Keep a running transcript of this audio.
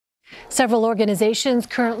Several organizations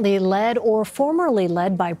currently led or formerly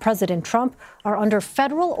led by President Trump are under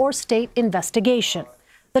federal or state investigation.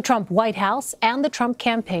 The Trump White House and the Trump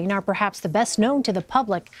campaign are perhaps the best known to the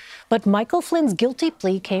public, but Michael Flynn's guilty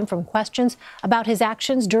plea came from questions about his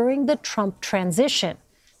actions during the Trump transition.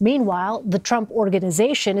 Meanwhile, the Trump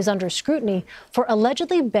Organization is under scrutiny for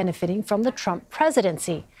allegedly benefiting from the Trump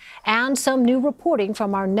presidency. And some new reporting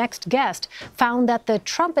from our next guest found that the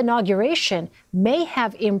Trump inauguration may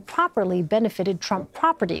have improperly benefited Trump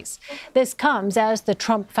properties. This comes as the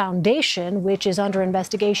Trump Foundation, which is under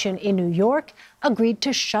investigation in New York, agreed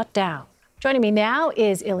to shut down. Joining me now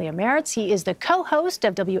is Ilya Marritz. He is the co-host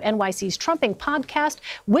of WNYC's Trumping podcast,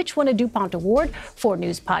 which won a DuPont Award for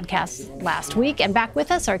news podcasts last week. And back with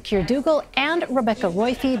us are Keir Dougall and Rebecca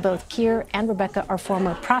Roiphe. Both Keir and Rebecca are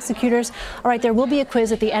former prosecutors. All right, there will be a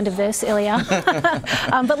quiz at the end of this, Ilya.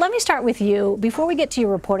 But let me start with you. Before we get to your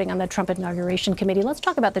reporting on the Trump Inauguration Committee, let's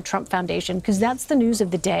talk about the Trump Foundation, because that's the news of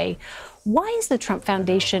the day. Why is the Trump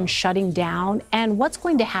Foundation shutting down, and what's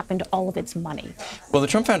going to happen to all of its money? Well, the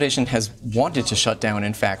Trump Foundation has wanted to shut down,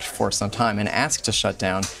 in fact, for some time and asked to shut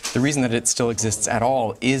down. The reason that it still exists at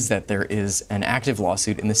all is that there is an active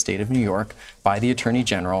lawsuit in the state of New York by the Attorney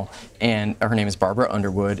General, and her name is Barbara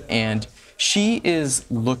Underwood, and she is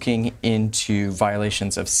looking into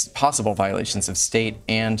possible violations of state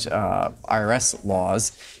and IRS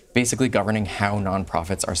laws, basically governing how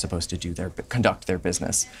nonprofits are supposed to conduct their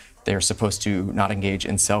business. They're supposed to not engage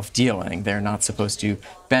in self-dealing. They're not supposed to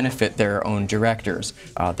benefit their own directors.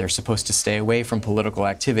 They're supposed to stay away from political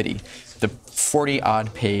activity. The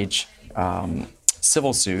 40-odd page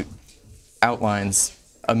civil suit outlines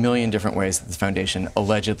a million different ways that the foundation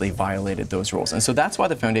allegedly violated those rules. And so that's why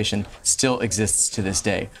the foundation still exists to this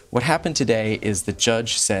day. What happened today is the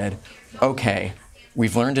judge said, okay,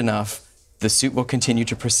 we've learned enough. The suit will continue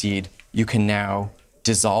to proceed. You can now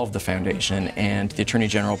dissolve the foundation, and the Attorney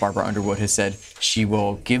General, Barbara Underwood, has said she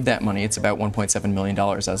will give that money, it's about $1.7 million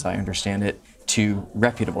as I understand it, to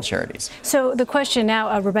reputable charities. So the question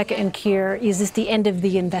now, Rebecca and Keir, is this the end of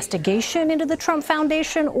the investigation into the Trump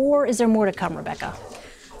Foundation, or is there more to come, Rebecca?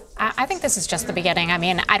 I think this is just the beginning. I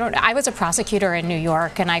mean, I was a prosecutor in New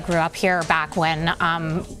York, and I grew up here back when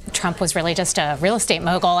Trump was really just a real estate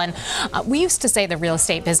mogul. And we used to say the real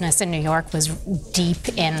estate business in New York was deep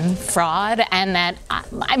in fraud, and that,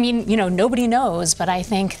 I mean, you know, nobody knows, but I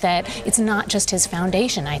think that it's not just his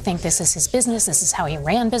foundation. I think this is his business. This is how he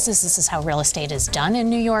ran business. This is how real estate is done in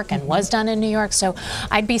New York and was done in New York. So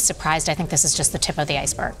I'd be surprised. I think this is just the tip of the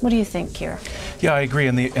iceberg. What do you think, Keir? Yeah, I agree.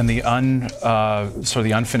 And the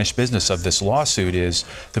unfinished business of this lawsuit is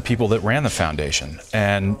the people that ran the foundation.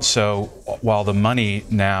 And so while the money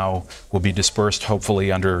now will be dispersed,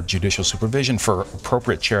 hopefully under judicial supervision for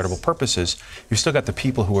appropriate charitable purposes, you've still got the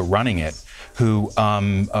people who are running it who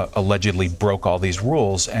allegedly broke all these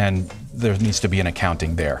rules, and there needs to be an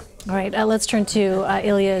accounting there. All right, let's turn to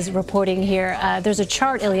Ilya's reporting here. There's a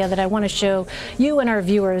chart, Ilya, that I want to show you and our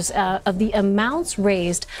viewers of the amounts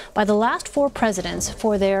raised by the last 4 presidents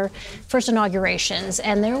for their first inaugurations.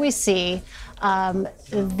 And there we see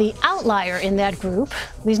the outlier in that group.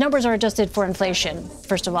 These numbers are adjusted for inflation.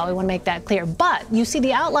 First of all, we want to make that clear. But you see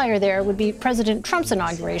the outlier there would be President Trump's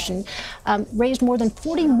inauguration, raised more than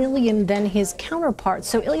 $40 million than his counterparts.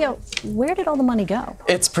 So, Ilya, where did all the money go?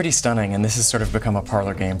 It's pretty stunning, and this has sort of become a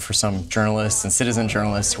parlor game for some journalists and citizen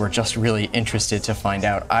journalists who are just really interested to find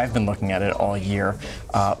out. I've been looking at it all year.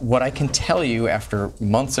 What I can tell you after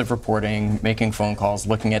months of reporting, making phone calls,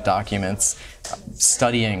 looking at documents,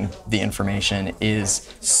 studying the information, is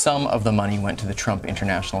some of the money went to the Trump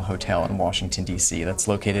International Hotel in Washington, D.C. That's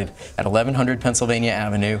located at 1100 Pennsylvania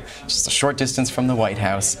Avenue, just a short distance from the White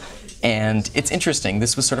House. And it's interesting,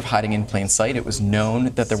 this was sort of hiding in plain sight. It was known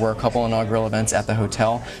that there were a couple inaugural events at the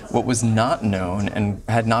hotel. What was not known and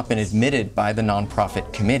had not been admitted by the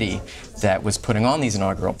nonprofit committee that was putting on these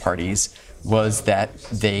inaugural parties was that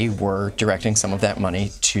they were directing some of that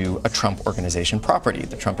money to a Trump Organization property,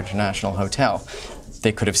 the Trump International Hotel.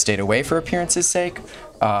 They could have stayed away for appearances' sake.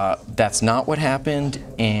 That's not what happened,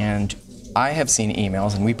 and I have seen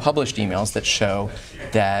emails, and we published emails that show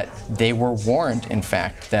that they were warned, in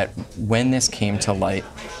fact, that when this came to light,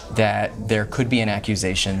 that there could be an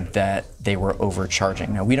accusation that they were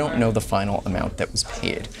overcharging. Now, we don't know the final amount that was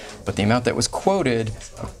paid, but the amount that was quoted,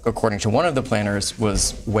 according to one of the planners,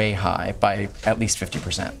 was way high by at least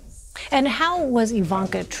 50%. And how was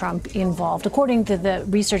Ivanka Trump involved? According to the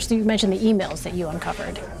research, you mentioned the emails that you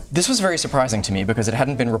uncovered. This was very surprising to me because it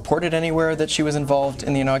hadn't been reported anywhere that she was involved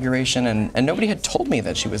in the inauguration, and nobody had told me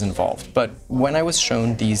that she was involved. But when I was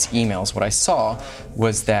shown these emails, what I saw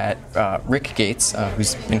was that Rick Gates,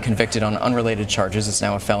 who's been convicted on unrelated charges, is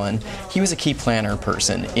now a felon, he was a key planner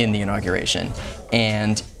person in the inauguration.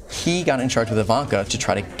 And he got in charge with Ivanka to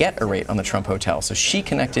try to get a rate on the Trump hotel. So she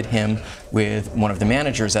connected him with one of the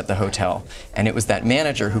managers at the hotel, and it was that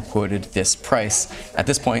manager who quoted this price. At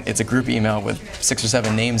this point, it's a group email with 6 or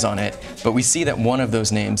 7 names on it, but we see that one of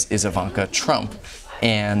those names is Ivanka Trump.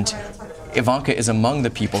 And Ivanka is among the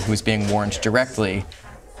people who's being warned directly.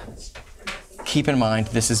 Keep in mind,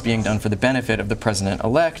 this is being done for the benefit of the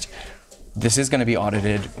president-elect. This is going to be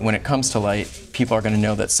audited. When it comes to light, people are going to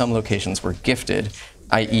know that some locations were gifted,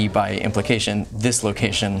 i.e. by implication, this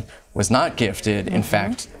location was not gifted. In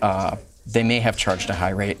fact, they may have charged a high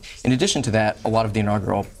rate. In addition to that, a lot of the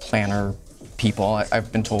inaugural planner people,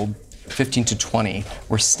 I've been told 15 to 20,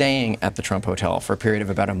 were staying at the Trump Hotel for a period of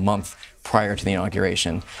about a month prior to the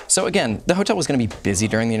inauguration. So again, the hotel was going to be busy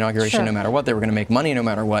during the inauguration no matter what. They were going to make money no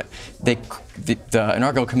matter what. The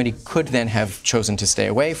inaugural committee could then have chosen to stay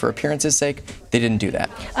away for appearances' sake. They didn't do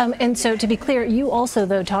that. And so to be clear, you also,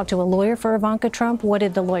 though, talked to a lawyer for Ivanka Trump. What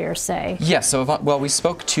did the lawyer say? Yes, so we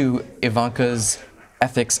spoke to Ivanka's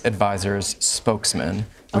ethics advisor's spokesman,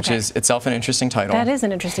 which is itself an interesting title. That is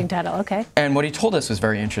an interesting title, okay. And what he told us was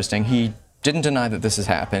very interesting. He didn't deny that this has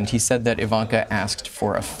happened. He said that Ivanka asked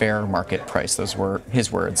for a fair market price. Those were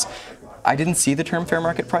his words. I didn't see the term fair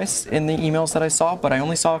market price in the emails that I saw, but I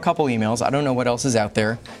only saw a couple emails. I don't know what else is out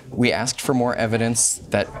there. We asked for more evidence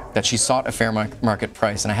that she sought a fair market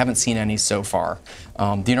price, and I haven't seen any so far.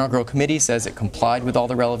 The inaugural committee says it complied with all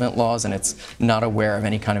the relevant laws, and it's not aware of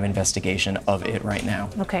any kind of investigation of it right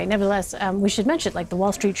now. Okay, nevertheless, we should mention, like the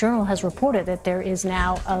Wall Street Journal has reported that there is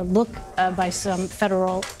now a look by some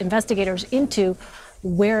federal investigators into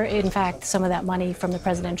where, in fact, some of that money from the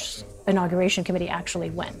president's inauguration committee actually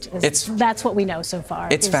went. That's what we know so far.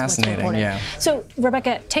 It's fascinating, yeah. So,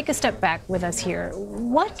 Rebecca, take a step back with us here.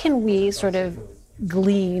 What can we sort of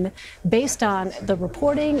glean based on the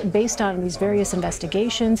reporting, based on these various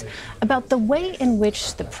investigations, about the way in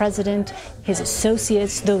which the president, his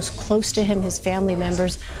associates, those close to him, his family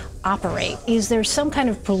members, operate? Is there some kind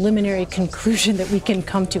of preliminary conclusion that we can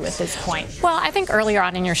come to at this point? Well, I think earlier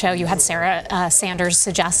on in your show you had Sarah Sanders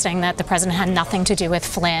suggesting that the president had nothing to do with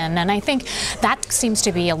Flynn, and I think that seems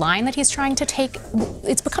to be a line that he's trying to take.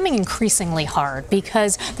 It's becoming increasingly hard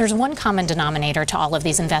because there's one common denominator to all of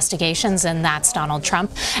these investigations, and that's Donald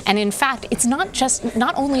Trump. And in fact, it's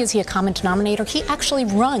not only is he a common denominator, he actually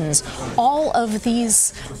runs all of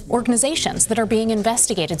these organizations that are being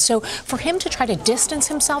investigated. So for him to try to distance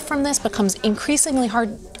himself from this becomes increasingly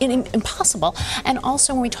hard, impossible. And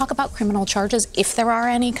also when we talk about criminal charges, if there are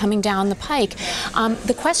any coming down the pike,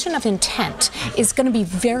 the question of intent is going to be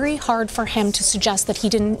very hard for him to suggest that he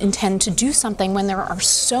didn't intend to do something when there are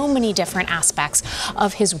so many different aspects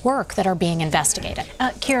of his work that are being investigated.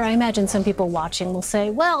 Keir, I imagine some people watching will say,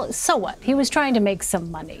 well, so what? He was trying to make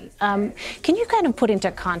some money. Can you kind of put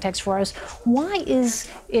into context for us, why is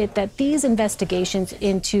it that these investigations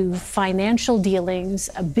into financial dealings,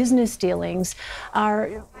 business dealings, are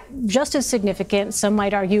just as significant, some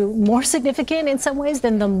might argue more significant in some ways,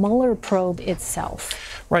 than the Mueller probe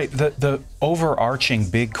itself? Right. The overarching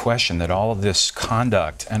big question that all of this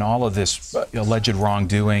conduct and all of this alleged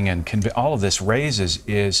wrongdoing and all of this raises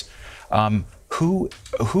is who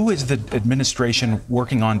is the administration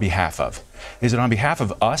working on behalf of? Is it on behalf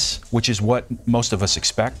of us, which is what most of us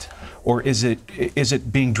expect, or is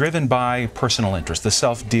it being driven by personal interest, the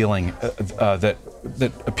self-dealing that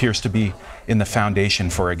appears to be in the foundation,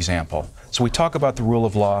 for example? So we talk about the rule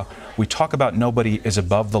of law, we talk about nobody is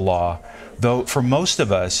above the law, though for most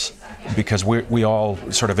of us, because we all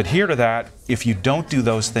sort of adhere to that, if you don't do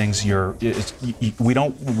those things, we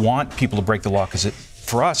don't want people to break the law because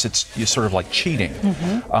for us, it's sort of like cheating,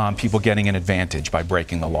 people getting an advantage by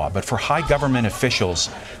breaking the law. But for high government officials,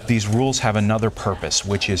 these rules have another purpose,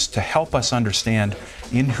 which is to help us understand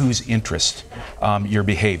in whose interest you're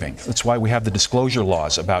behaving. That's why we have the disclosure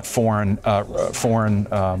laws about foreign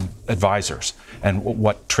advisors and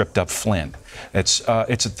what tripped up Flynn. It's at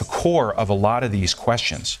the core of a lot of these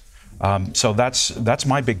questions. So that's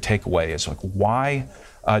my big takeaway, is like, why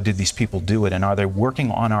did these people do it, and are they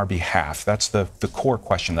working on our behalf? That's the core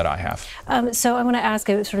question that I have. So I want to ask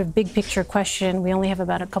a sort of big picture question. We only have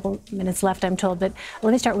about a couple minutes left, I'm told, but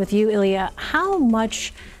let me start with you, Ilya. How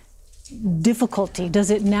much difficulty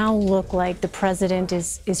does it now look like the president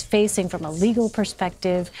is facing from a legal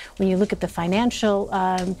perspective when you look at the financial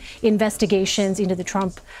investigations into the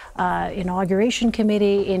Trump inauguration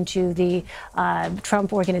committee, into the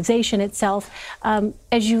Trump organization itself?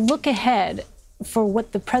 As you look ahead for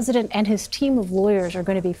what the president and his team of lawyers are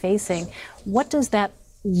going to be facing, what does that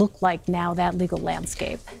look like now, that legal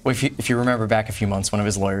landscape? Well, if you remember back a few months, one of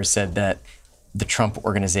his lawyers said that the Trump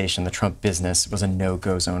organization, the Trump business, was a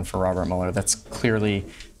no-go zone for Robert Mueller. That's clearly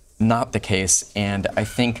not the case. And I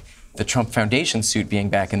think the Trump Foundation suit being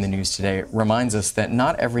back in the news today reminds us that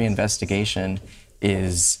not every investigation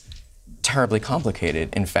is terribly complicated.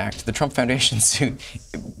 In fact, the Trump Foundation suit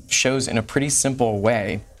shows in a pretty simple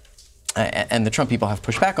way, and the Trump people have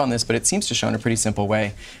pushed back on this, but it seems to show in a pretty simple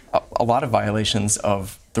way a lot of violations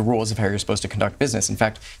of the rules of how you're supposed to conduct business. In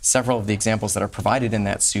fact, several of the examples that are provided in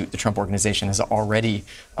that suit, the Trump organization has already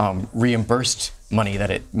reimbursed money that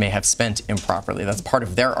it may have spent improperly. That's part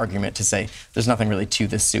of their argument to say there's nothing really to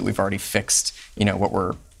this suit. We've already fixed, what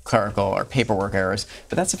were clerical or paperwork errors.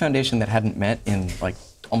 But that's a foundation that hadn't met in like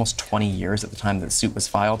almost 20 years at the time that the suit was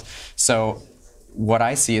filed. So what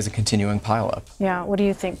I see is a continuing pileup. Yeah, what do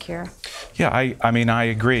you think, Keir? Yeah, I mean, I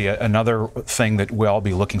agree. Another thing that we'll all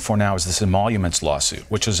be looking for now is this emoluments lawsuit,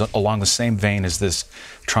 which is along the same vein as this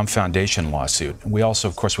Trump Foundation lawsuit. We also,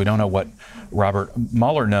 of course, we don't know what Robert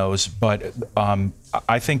Mueller knows, but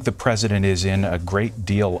I think the president is in a great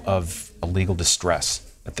deal of legal distress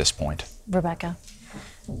at this point. Rebecca?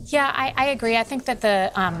 Yeah, I agree. I think that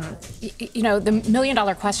the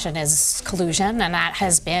million-dollar question is collusion, and that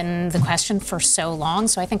has been the question for so long.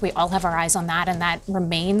 So I think we all have our eyes on that, and that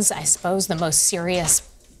remains, I suppose, the most serious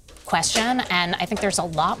question. And I think there's a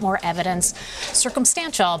lot more evidence,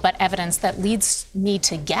 circumstantial, but evidence that leads me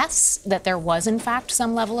to guess that there was, in fact,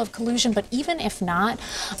 some level of collusion. But even if not,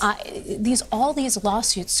 all these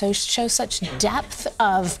lawsuits show such depth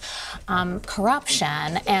of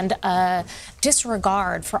corruption and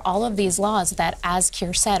disregard for all of these laws that, as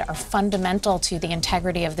Keir said, are fundamental to the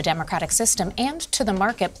integrity of the democratic system and to the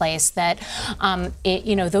marketplace, that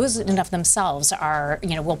those in of themselves are,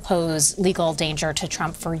 will pose legal danger to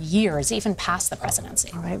Trump for years, even past the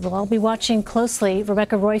presidency. All right, well, I'll be watching closely.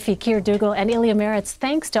 Rebecca, Roiphe, Keir, Dougall, and Ilya Marritz,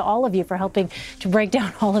 thanks to all of you for helping to break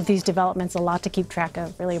down all of these developments. A lot to keep track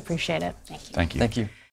of. Really appreciate it. Thank you. Thank you. Thank you.